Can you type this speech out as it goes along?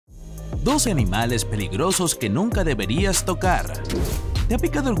12 animales peligrosos que nunca deberías tocar. ¿Te ha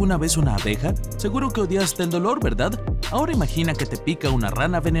picado alguna vez una abeja? Seguro que odiaste el dolor, ¿verdad? Ahora imagina que te pica una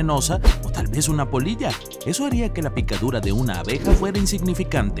rana venenosa o tal vez una polilla. Eso haría que la picadura de una abeja fuera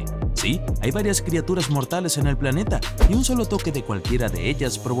insignificante. Sí, hay varias criaturas mortales en el planeta y un solo toque de cualquiera de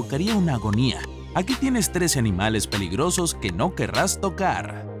ellas provocaría una agonía. Aquí tienes 13 animales peligrosos que no querrás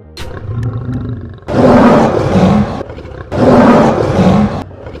tocar.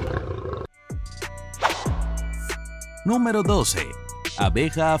 Número 12.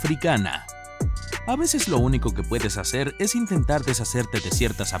 Abeja africana. A veces lo único que puedes hacer es intentar deshacerte de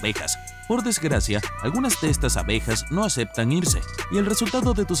ciertas abejas. Por desgracia, algunas de estas abejas no aceptan irse, y el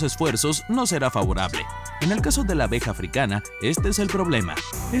resultado de tus esfuerzos no será favorable. En el caso de la abeja africana, este es el problema.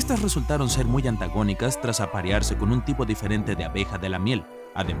 Estas resultaron ser muy antagónicas tras aparearse con un tipo diferente de abeja de la miel.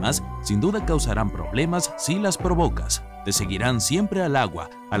 Además, sin duda causarán problemas si las provocas. Te seguirán siempre al agua,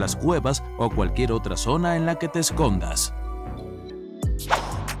 a las cuevas o a cualquier otra zona en la que te escondas.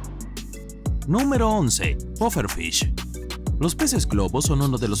 Número 11. Pufferfish. Los peces globo son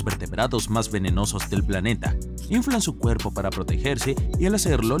uno de los vertebrados más venenosos del planeta. Inflan su cuerpo para protegerse y al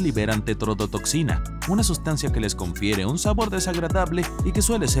hacerlo liberan tetrodotoxina, una sustancia que les confiere un sabor desagradable y que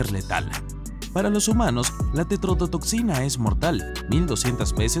suele ser letal. Para los humanos, la tetrodotoxina es mortal,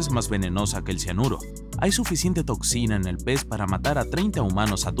 1200 veces más venenosa que el cianuro. Hay suficiente toxina en el pez para matar a 30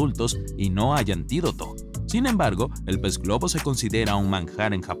 humanos adultos y no hay antídoto. Sin embargo, el pez globo se considera un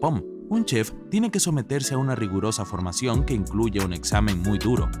manjar en Japón. Un chef tiene que someterse a una rigurosa formación que incluye un examen muy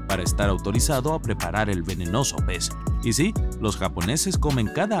duro para estar autorizado a preparar el venenoso pez. Y sí, los japoneses comen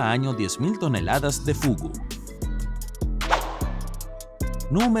cada año 10.000 toneladas de fugu.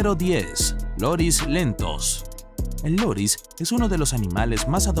 Número 10. Loris lentos. El loris es uno de los animales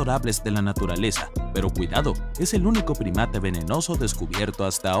más adorables de la naturaleza, pero cuidado, es el único primate venenoso descubierto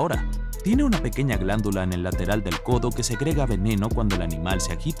hasta ahora. Tiene una pequeña glándula en el lateral del codo que segrega veneno cuando el animal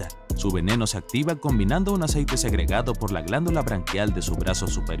se agita. Su veneno se activa combinando un aceite segregado por la glándula branquial de su brazo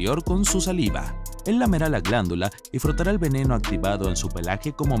superior con su saliva. Él lamerá la glándula y frotará el veneno activado en su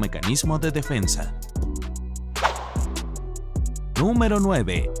pelaje como mecanismo de defensa. Número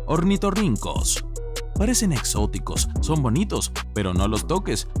 9. Ornitorrincos. Parecen exóticos, son bonitos, pero no los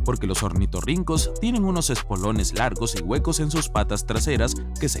toques, porque los ornitorrincos tienen unos espolones largos y huecos en sus patas traseras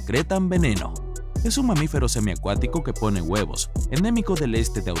que secretan veneno. Es un mamífero semiacuático que pone huevos, endémico del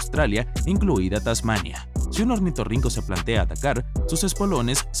este de Australia, incluida Tasmania. Si un ornitorrinco se plantea atacar, sus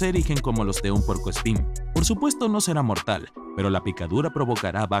espolones se erigen como los de un puercoespín. Por supuesto no será mortal, pero la picadura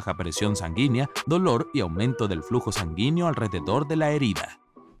provocará baja presión sanguínea, dolor y aumento del flujo sanguíneo alrededor de la herida.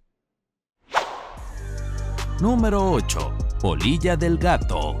 Número 8. Polilla del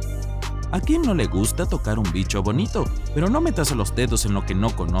gato. ¿A quién no le gusta tocar un bicho bonito? Pero no metas los dedos en lo que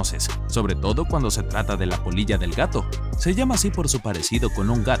no conoces, sobre todo cuando se trata de la polilla del gato. Se llama así por su parecido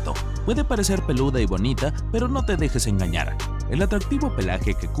con un gato. Puede parecer peluda y bonita, pero no te dejes engañar. El atractivo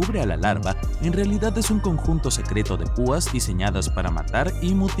pelaje que cubre a la larva en realidad es un conjunto secreto de púas diseñadas para matar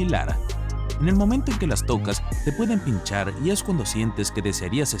y mutilar. En el momento en que las tocas, te pueden pinchar y es cuando sientes que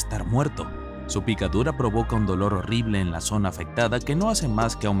desearías estar muerto. Su picadura provoca un dolor horrible en la zona afectada que no hace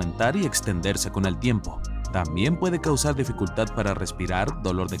más que aumentar y extenderse con el tiempo. También puede causar dificultad para respirar,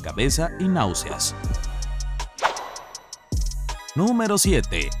 dolor de cabeza y náuseas. Número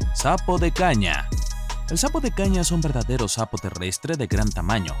 7. Sapo de caña. El sapo de caña es un verdadero sapo terrestre de gran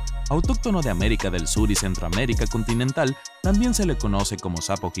tamaño. Autóctono de América del Sur y Centroamérica continental, también se le conoce como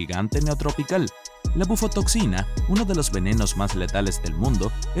sapo gigante neotropical. La bufotoxina, uno de los venenos más letales del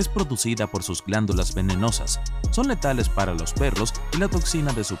mundo, es producida por sus glándulas venenosas. Son letales para los perros y la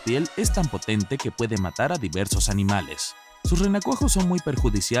toxina de su piel es tan potente que puede matar a diversos animales. Sus renacuajos son muy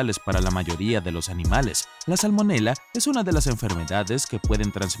perjudiciales para la mayoría de los animales. La salmonela es una de las enfermedades que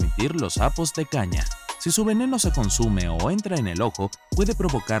pueden transmitir los sapos de caña. Si su veneno se consume o entra en el ojo, puede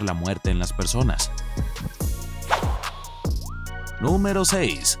provocar la muerte en las personas. Número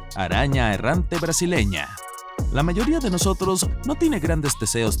 6. Araña errante brasileña. La mayoría de nosotros no tiene grandes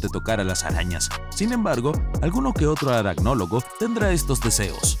deseos de tocar a las arañas. Sin embargo, alguno que otro aracnólogo tendrá estos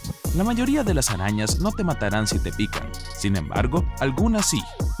deseos. La mayoría de las arañas no te matarán si te pican. Sin embargo, algunas sí.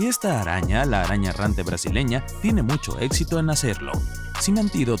 Y esta araña, la araña errante brasileña, tiene mucho éxito en hacerlo. Sin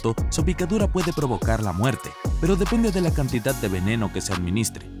antídoto, su picadura puede provocar la muerte, pero depende de la cantidad de veneno que se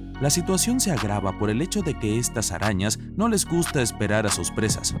administre. La situación se agrava por el hecho de que estas arañas no les gusta esperar a sus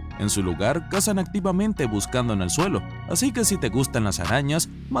presas. En su lugar, cazan activamente buscando en el suelo, así que si te gustan las arañas,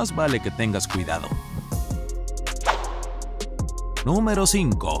 más vale que tengas cuidado. Número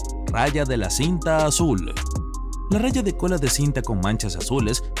 5. Raya de la cinta azul. La raya de cola de cinta con manchas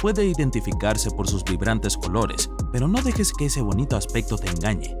azules puede identificarse por sus vibrantes colores, pero no dejes que ese bonito aspecto te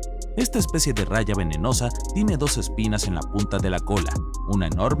engañe. Esta especie de raya venenosa tiene dos espinas en la punta de la cola, una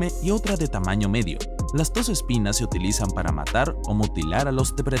enorme y otra de tamaño medio. Las dos espinas se utilizan para matar o mutilar a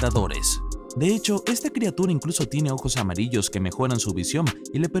los depredadores. De hecho, esta criatura incluso tiene ojos amarillos que mejoran su visión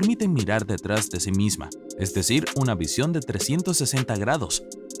y le permiten mirar detrás de sí misma, es decir, una visión de 360 grados.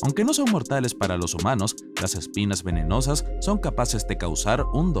 Aunque no son mortales para los humanos, las espinas venenosas son capaces de causar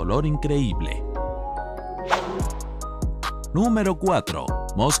un dolor increíble. Número 4.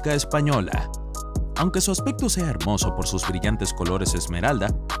 Mosca española. Aunque su aspecto sea hermoso por sus brillantes colores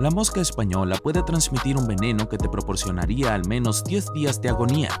esmeralda, la mosca española puede transmitir un veneno que te proporcionaría al menos 10 días de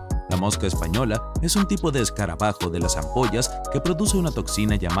agonía. La mosca española es un tipo de escarabajo de las ampollas que produce una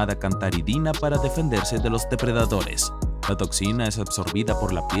toxina llamada cantaridina para defenderse de los depredadores. La toxina es absorbida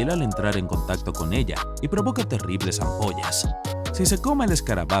por la piel al entrar en contacto con ella y provoca terribles ampollas. Si se come el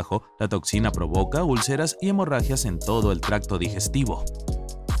escarabajo, la toxina provoca úlceras y hemorragias en todo el tracto digestivo.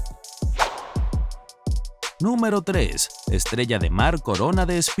 Número 3. Estrella de mar corona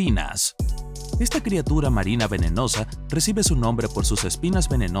de espinas. Esta criatura marina venenosa recibe su nombre por sus espinas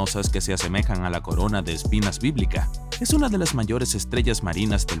venenosas que se asemejan a la corona de espinas bíblica. Es una de las mayores estrellas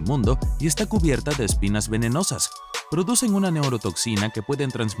marinas del mundo y está cubierta de espinas venenosas. Producen una neurotoxina que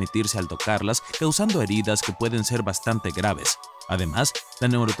pueden transmitirse al tocarlas, causando heridas que pueden ser bastante graves. Además, la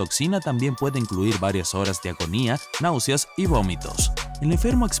neurotoxina también puede incluir varias horas de agonía, náuseas y vómitos. El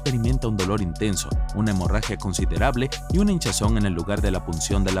enfermo experimenta un dolor intenso, una hemorragia considerable y una hinchazón en el lugar de la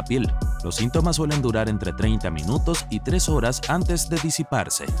punción de la piel. Los síntomas suelen durar entre 30 minutos y 3 horas antes de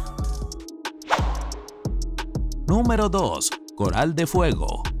disiparse. Número 2. Coral de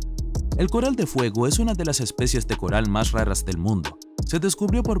fuego. El coral de fuego es una de las especies de coral más raras del mundo. Se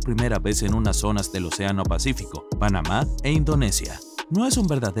descubrió por primera vez en unas zonas del Océano Pacífico, Panamá e Indonesia. No es un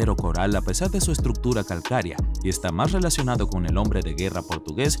verdadero coral a pesar de su estructura calcárea y está más relacionado con el hombre de guerra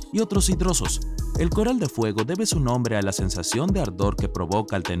portugués y otros hidrosos. El coral de fuego debe su nombre a la sensación de ardor que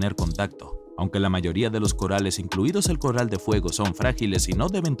provoca al tener contacto. Aunque la mayoría de los corales, incluidos el coral de fuego, son frágiles y no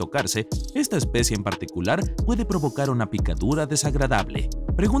deben tocarse, esta especie en particular puede provocar una picadura desagradable.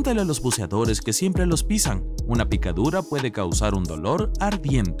 Pregúntale a los buceadores que siempre los pisan. Una picadura puede causar un dolor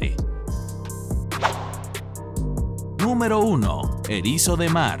ardiente. Número 1. Erizo de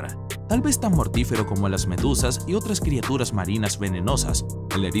mar. Tal vez tan mortífero como las medusas y otras criaturas marinas venenosas,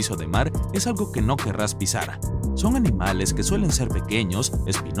 el erizo de mar es algo que no querrás pisar. Son animales que suelen ser pequeños,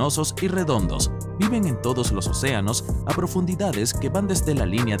 espinosos y redondos. Viven en todos los océanos a profundidades que van desde la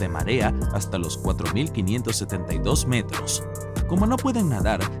línea de marea hasta los 4.572 metros. Como no pueden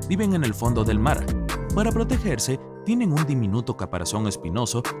nadar, viven en el fondo del mar. Para protegerse, tienen un diminuto caparazón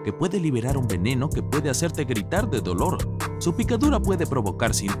espinoso que puede liberar un veneno que puede hacerte gritar de dolor. Su picadura puede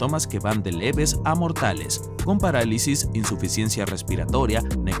provocar síntomas que van de leves a mortales, con parálisis, insuficiencia respiratoria,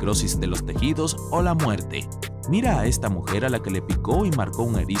 necrosis de los tejidos o la muerte. Mira a esta mujer a la que le picó y marcó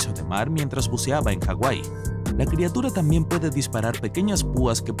un erizo de mar mientras buceaba en Hawái. La criatura también puede disparar pequeñas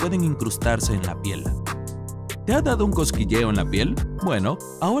púas que pueden incrustarse en la piel. ¿Te ha dado un cosquilleo en la piel? Bueno,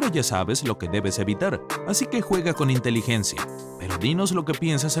 ahora ya sabes lo que debes evitar, así que juega con inteligencia. Pero dinos lo que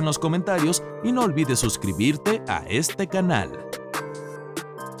piensas en los comentarios y no olvides suscribirte a este canal.